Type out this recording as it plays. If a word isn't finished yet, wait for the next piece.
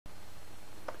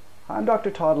I'm Dr.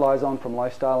 Todd Lizon from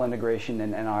Lifestyle Integration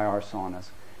and NIR Saunas.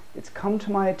 It's come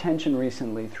to my attention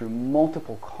recently through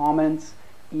multiple comments,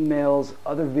 emails,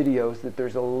 other videos that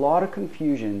there's a lot of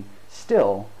confusion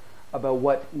still about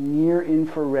what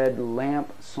near-infrared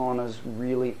lamp saunas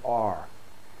really are.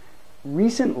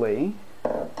 Recently,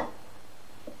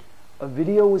 a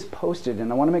video was posted,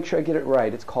 and I want to make sure I get it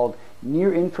right. It's called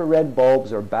Near-Infrared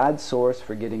Bulbs Are Bad Source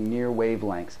for Getting Near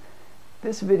Wavelengths.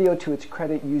 This video, to its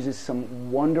credit, uses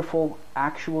some wonderful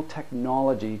actual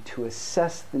technology to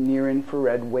assess the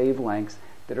near-infrared wavelengths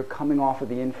that are coming off of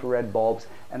the infrared bulbs,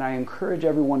 and I encourage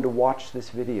everyone to watch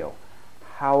this video.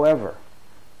 However,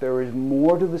 there is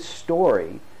more to the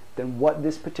story than what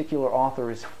this particular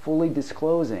author is fully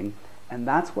disclosing, and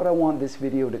that's what I want this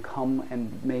video to come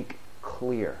and make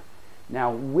clear.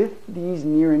 Now, with these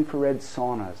near-infrared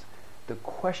saunas, the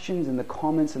questions and the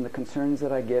comments and the concerns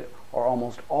that I get are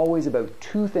almost always about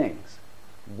two things: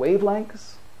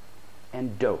 wavelengths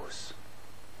and dose.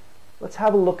 Let's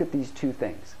have a look at these two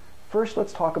things. First,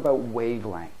 let's talk about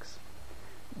wavelengths.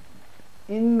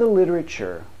 In the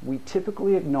literature, we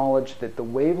typically acknowledge that the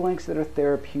wavelengths that are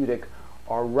therapeutic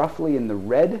are roughly in the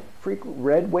red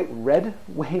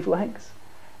wavelengths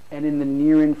and in the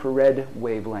near-infrared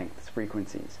wavelengths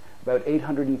frequencies, about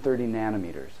 830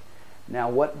 nanometers. Now,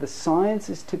 what the science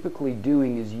is typically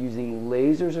doing is using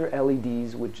lasers or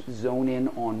LEDs which zone in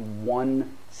on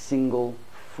one single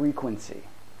frequency.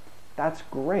 That's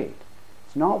great.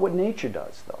 It's not what nature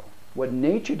does, though. What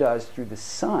nature does through the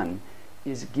sun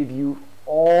is give you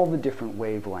all the different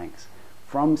wavelengths,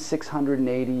 from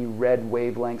 680 red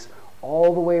wavelengths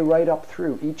all the way right up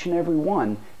through, each and every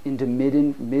one, into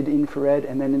mid-infrared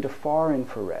and then into far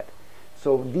infrared.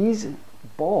 So these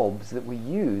bulbs that we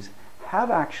use have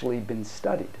actually been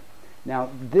studied. Now,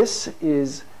 this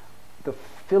is the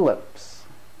Philips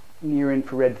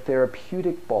near-infrared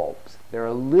therapeutic bulbs. They're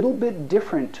a little bit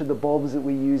different to the bulbs that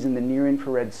we use in the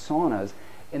near-infrared saunas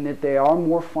in that they are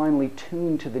more finely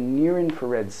tuned to the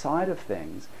near-infrared side of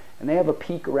things, and they have a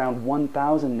peak around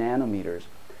 1,000 nanometers.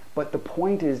 But the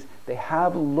point is, they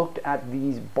have looked at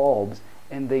these bulbs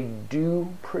and they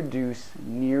do produce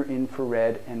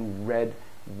near-infrared and red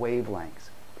wavelengths.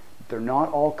 They're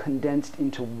not all condensed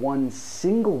into one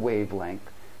single wavelength,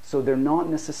 so they're not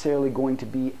necessarily going to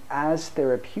be as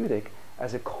therapeutic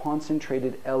as a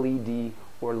concentrated LED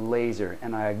or laser,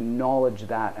 and I acknowledge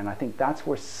that, and I think that's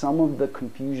where some of the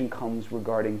confusion comes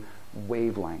regarding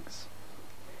wavelengths.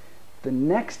 The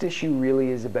next issue really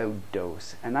is about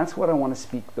dose, and that's what I want to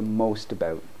speak the most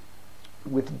about.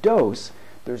 With dose,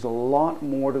 there's a lot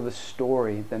more to the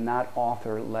story than that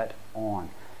author let on.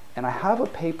 And I have a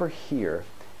paper here,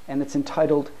 and it's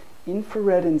entitled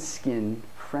Infrared in Skin,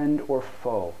 Friend or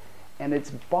Foe. And it's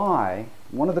by,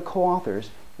 one of the co-authors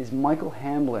is Michael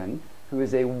Hamblin, who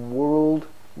is a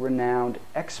world-renowned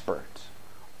expert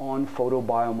on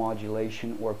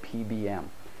photobiomodulation, or PBM.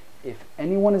 If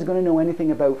anyone is going to know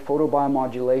anything about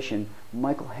photobiomodulation,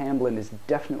 Michael Hamblin is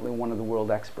definitely one of the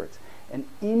world experts. And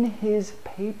in his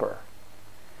paper,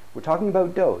 we're talking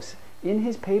about dose, in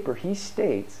his paper he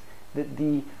states that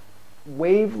the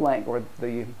wavelength, or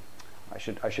the, I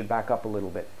should back up a little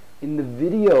bit. In the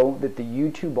video that the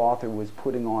YouTube author was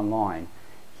putting online,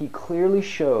 he clearly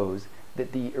shows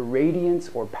that the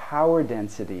irradiance or power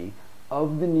density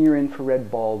of the near-infrared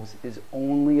bulbs is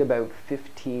only about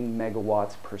 15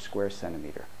 megawatts per square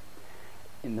centimeter.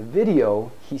 In the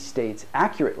video, he states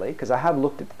accurately, because I have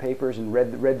looked at the papers and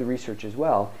read the research as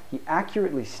well, he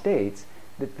accurately states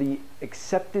that the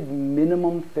accepted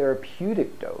minimum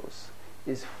therapeutic dose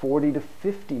is 40 to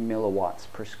 50 milliwatts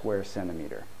per square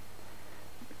centimeter.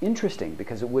 Interesting,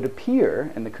 because it would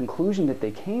appear, and the conclusion that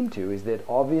they came to is that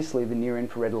obviously the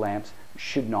near-infrared lamps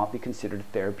should not be considered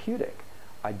therapeutic.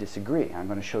 I disagree. I'm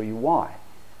going to show you why.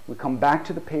 We come back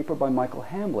to the paper by Michael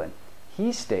Hamblin.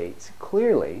 He states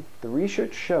clearly, the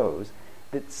research shows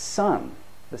that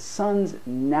the sun's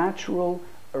natural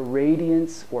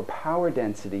irradiance or power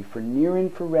density for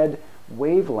near-infrared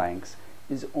wavelengths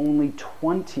is only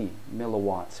 20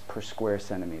 milliwatts per square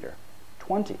centimeter.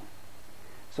 20.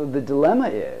 So the dilemma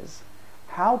is,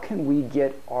 how can we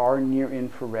get our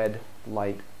near-infrared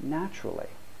light naturally?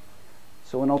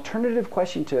 So an alternative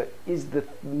question to, is the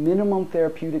minimum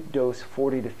therapeutic dose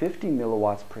 40 to 50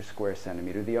 milliwatts per square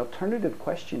centimeter? The alternative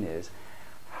question is,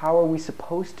 how are we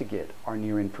supposed to get our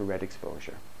near-infrared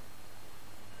exposure?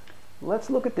 Let's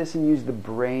look at this and use the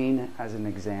brain as an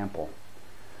example.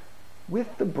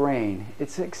 With the brain,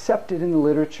 it's accepted in the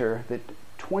literature that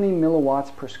 20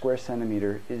 milliwatts per square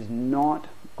centimeter is not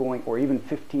going, or even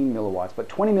 15 milliwatts, but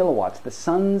 20 milliwatts, the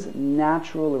sun's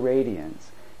natural irradiance,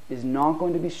 is not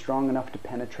going to be strong enough to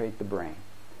penetrate the brain.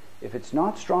 If it's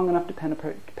not strong enough to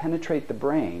penetrate the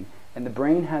brain, and the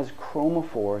brain has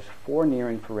chromophores for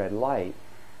near-infrared light,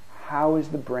 how is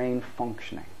the brain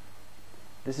functioning?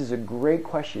 This is a great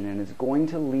question, and it's going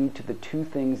to lead to the two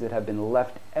things that have been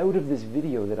left out of this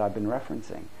video that I've been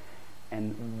referencing.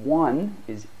 And one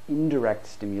is indirect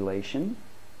stimulation,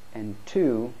 and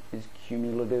two is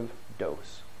cumulative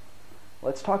dose.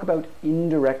 Let's talk about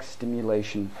indirect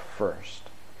stimulation first.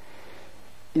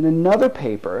 In another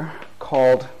paper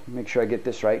called, make sure I get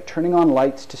this right, Turning on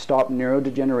Lights to Stop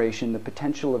Neurodegeneration, the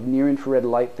Potential of Near-Infrared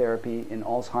Light Therapy in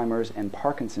Alzheimer's and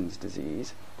Parkinson's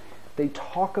Disease, they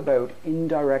talk about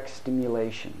indirect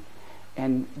stimulation.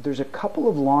 And there's a couple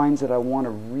of lines that I want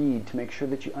to read to make sure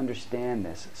that you understand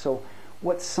this. So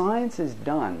what science has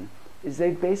done is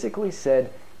they've basically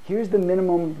said, here's the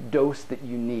minimum dose that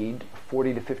you need,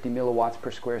 40 to 50 milliwatts per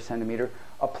square centimeter.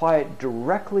 Apply it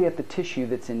directly at the tissue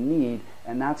that's in need,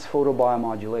 and that's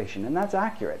photobiomodulation, and that's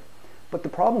accurate. But the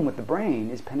problem with the brain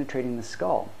is penetrating the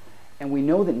skull. And we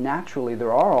know that naturally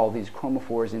there are all these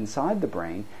chromophores inside the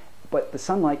brain, but the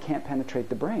sunlight can't penetrate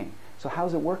the brain. So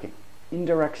how's it working?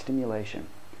 Indirect stimulation.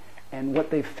 And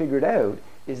what they've figured out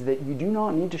is that you do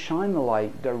not need to shine the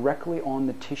light directly on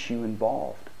the tissue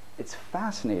involved. It's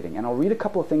fascinating, and I'll read a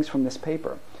couple of things from this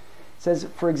paper. It says,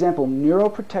 for example,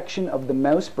 neuroprotection of the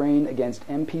mouse brain against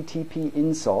MPTP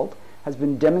insult has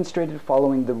been demonstrated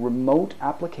following the remote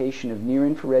application of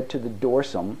near-infrared to the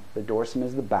dorsum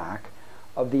is the back,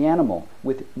 of the animal,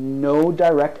 with no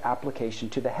direct application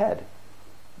to the head.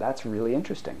 That's really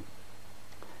interesting.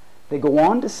 They go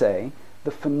on to say, the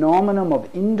phenomenon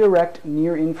of indirect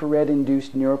near-infrared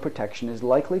induced neuroprotection is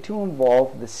likely to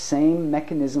involve the same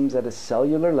mechanisms at a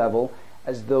cellular level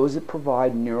as those that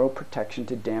provide neuroprotection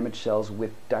to damaged cells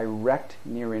with direct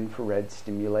near-infrared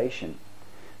stimulation.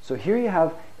 So here you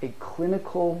have a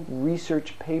clinical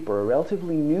research paper, a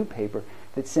relatively new paper,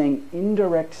 that's saying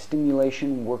indirect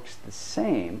stimulation works the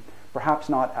same, perhaps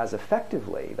not as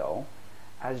effectively though,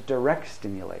 as direct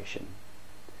stimulation.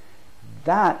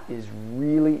 That is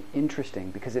really interesting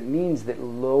because it means that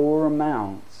lower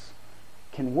amounts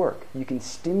can work. You can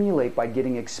stimulate by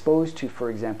getting exposed to, for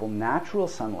example, natural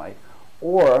sunlight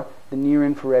or the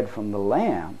near-infrared from the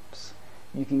lamps.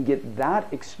 You can get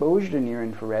that exposure to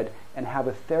near-infrared and have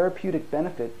a therapeutic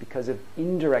benefit because of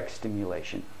indirect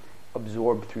stimulation,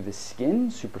 absorbed through the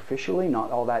skin superficially, not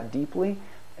all that deeply,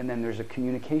 and then there's a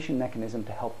communication mechanism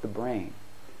to help the brain.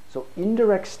 So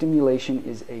indirect stimulation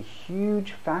is a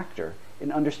huge factor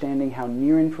in understanding how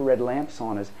near-infrared lamp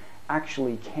saunas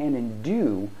actually can and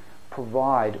do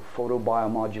provide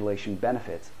photobiomodulation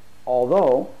benefits,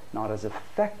 although not as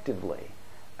effectively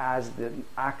as the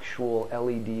actual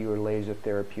LED or laser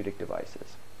therapeutic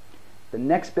devices. The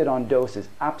next bit on dose is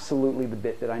absolutely the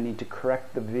bit that I need to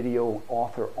correct the video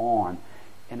author on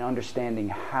in understanding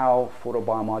how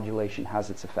photobiomodulation has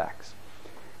its effects.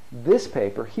 This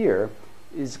paper here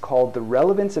is called The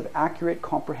Relevance of Accurate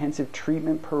Comprehensive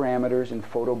Treatment Parameters in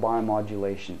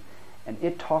Photobiomodulation, and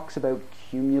it talks about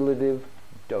cumulative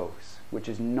dose, which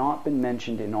has not been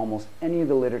mentioned in almost any of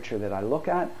the literature that I look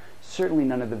at. Certainly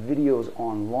none of the videos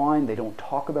online, they don't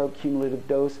talk about cumulative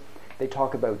dose. They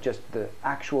talk about just the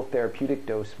actual therapeutic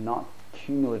dose, not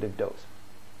cumulative dose.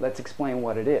 Let's explain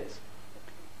what it is.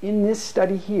 In this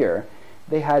study here,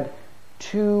 they had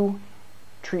two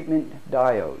treatment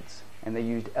diodes, and they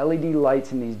used LED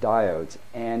lights in these diodes.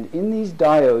 And in these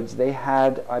diodes, they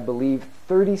had, I believe,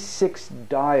 36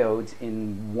 diodes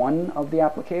in one of the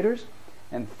applicators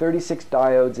and 36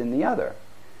 diodes in the other.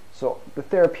 So the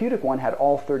therapeutic one had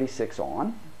all 36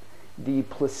 on. The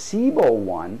placebo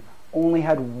one only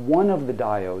had one of the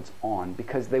diodes on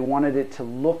because they wanted it to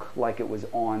look like it was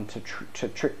on to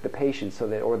trick the patient, so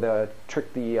that, or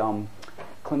trick the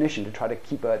clinician to try to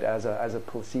keep it as a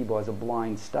placebo, as a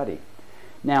blind study.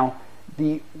 Now,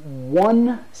 the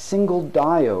one single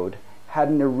diode had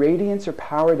an irradiance or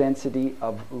power density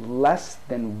of less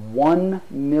than 1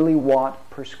 milliwatt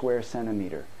per square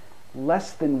centimeter.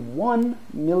 Less than 1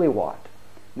 milliwatt.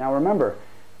 Now remember,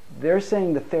 they're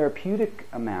saying the therapeutic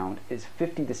amount is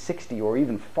 50 to 60 or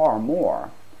even far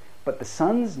more, but the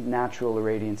sun's natural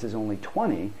irradiance is only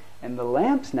 20 and the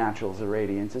lamp's natural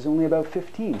irradiance is only about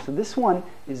 15. So this one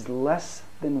is less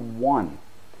than 1.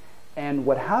 And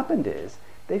what happened is,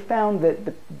 they found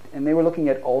that, and they were looking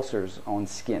at ulcers on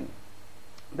skin.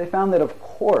 They found that, of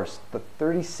course, the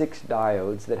 36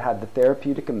 diodes that had the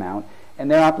therapeutic amount,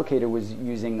 and their applicator was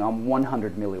using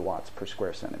 100 milliwatts per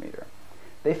square centimeter.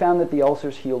 They found that the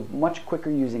ulcers healed much quicker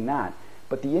using that.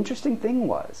 But the interesting thing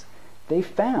was, they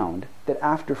found that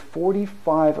after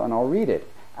 45, and I'll read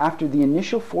it, after the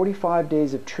initial 45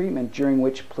 days of treatment during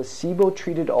which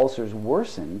placebo-treated ulcers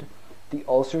worsened, the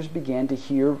ulcers began to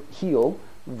heal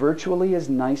virtually as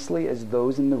nicely as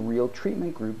those in the real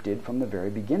treatment group did from the very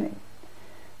beginning.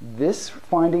 This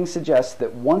finding suggests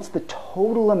that once the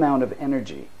total amount of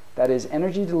energy, that is,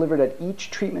 energy delivered at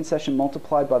each treatment session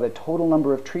multiplied by the total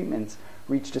number of treatments,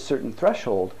 reached a certain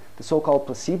threshold, the so-called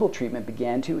placebo treatment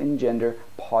began to engender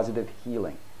positive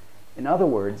healing. In other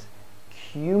words,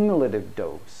 cumulative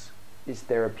dose is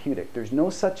therapeutic. There's no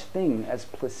such thing as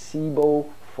placebo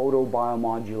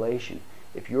photobiomodulation.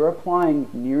 If you're applying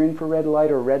near-infrared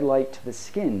light or red light to the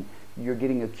skin, you're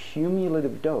getting a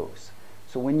cumulative dose.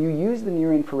 So when you use the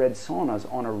near-infrared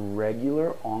saunas on a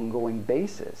regular, ongoing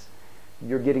basis,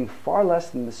 you're getting far less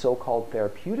than the so-called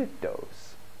therapeutic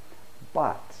dose,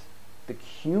 but the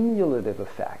cumulative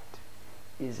effect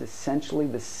is essentially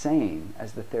the same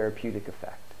as the therapeutic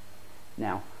effect.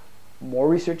 Now, more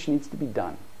research needs to be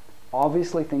done.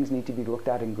 Obviously, things need to be looked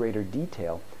at in greater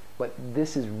detail, but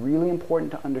this is really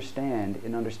important to understand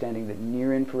in understanding that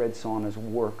near-infrared saunas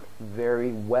work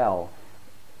very well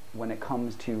when it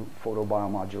comes to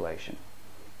photobiomodulation.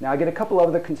 Now, I get a couple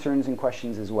other concerns and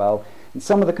questions as well, and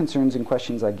some of the concerns and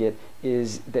questions I get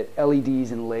is that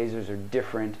LEDs and lasers are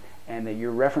different and that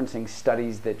you're referencing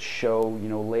studies that show,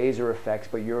 laser effects,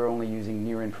 but you're only using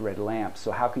near-infrared lamps,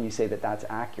 so how can you say that that's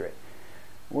accurate?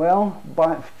 Well,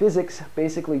 physics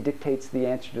basically dictates the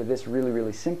answer to this really,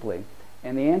 really simply,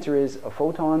 and the answer is a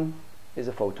photon is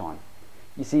a photon.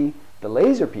 You see, the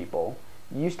laser people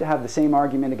used to have the same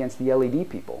argument against the LED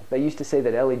people. They used to say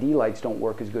that LED lights don't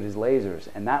work as good as lasers,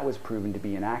 and that was proven to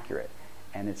be inaccurate.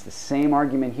 And it's the same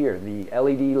argument here. The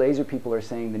LED laser people are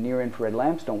saying the near-infrared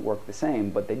lamps don't work the same,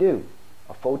 but they do.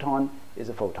 A photon is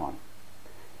a photon.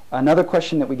 Another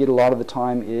question that we get a lot of the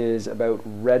time is about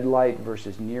red light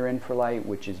versus near-infrared,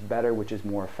 which is better, which is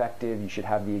more effective. You should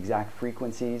have the exact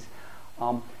frequencies.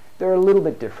 They're a little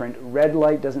bit different. Red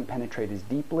light doesn't penetrate as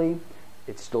deeply.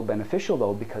 It's still beneficial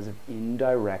though because of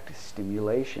indirect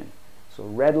stimulation. So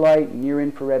red light,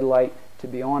 near-infrared light, to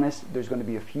be honest, there's going to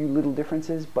be a few little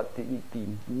differences, but the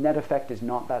net effect is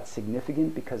not that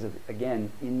significant because of,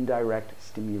 again, indirect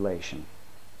stimulation.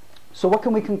 So what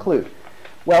can we conclude?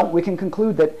 Well, we can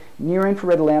conclude that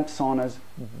near-infrared lamp saunas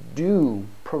do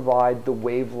provide the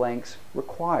wavelengths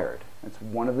required. That's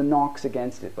one of the knocks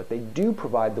against it, but they do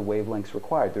provide the wavelengths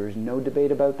required. There is no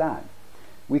debate about that.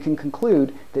 We can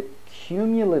conclude that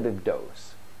cumulative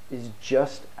dose is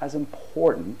just as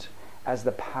important as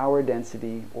the power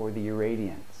density or the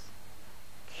irradiance.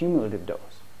 Cumulative dose.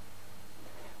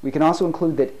 We can also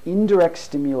include that indirect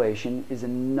stimulation is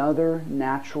another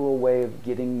natural way of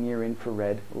getting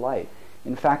near-infrared light.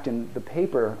 In fact, in the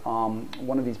paper,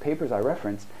 one of these papers I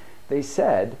referenced, they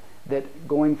said that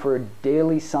going for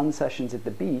daily sun sessions at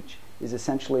the beach is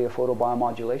essentially a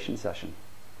photobiomodulation session.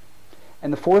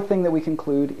 And the fourth thing that we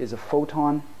conclude is a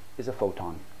photon is a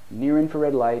photon.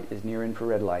 Near-infrared light is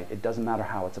near-infrared light. It doesn't matter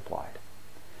how it's applied.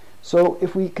 So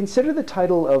if we consider the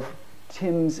title of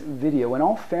Tim's video, in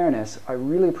all fairness, I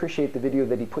really appreciate the video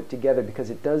that he put together because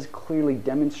it does clearly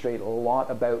demonstrate a lot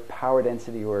about power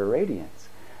density or irradiance.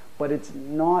 But it's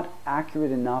not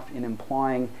accurate enough in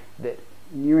implying that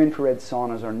near-infrared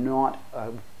saunas are not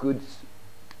a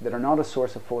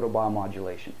source of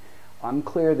photobiomodulation. I'm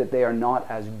clear that they are not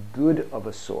as good of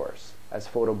a source as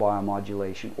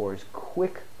photobiomodulation or as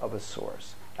quick of a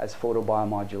source as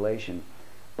photobiomodulation,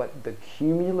 but the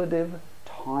cumulative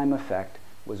time effect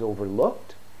was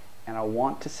overlooked, and I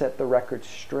want to set the record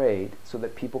straight so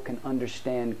that people can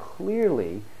understand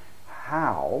clearly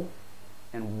how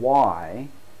and why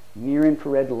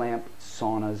near-infrared lamp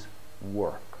saunas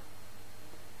work.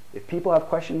 If people have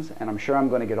questions, and I'm sure I'm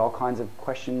going to get all kinds of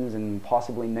questions and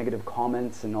possibly negative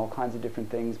comments and all kinds of different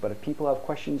things, but if people have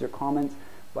questions or comments,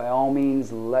 by all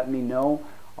means let me know.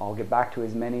 I'll get back to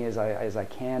as many as I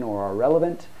can or are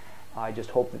relevant. I just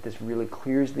hope that this really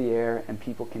clears the air and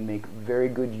people can make very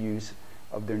good use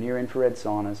of their near-infrared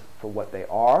saunas for what they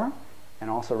are and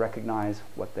also recognize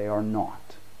what they are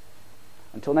not.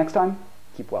 Until next time,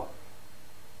 keep well.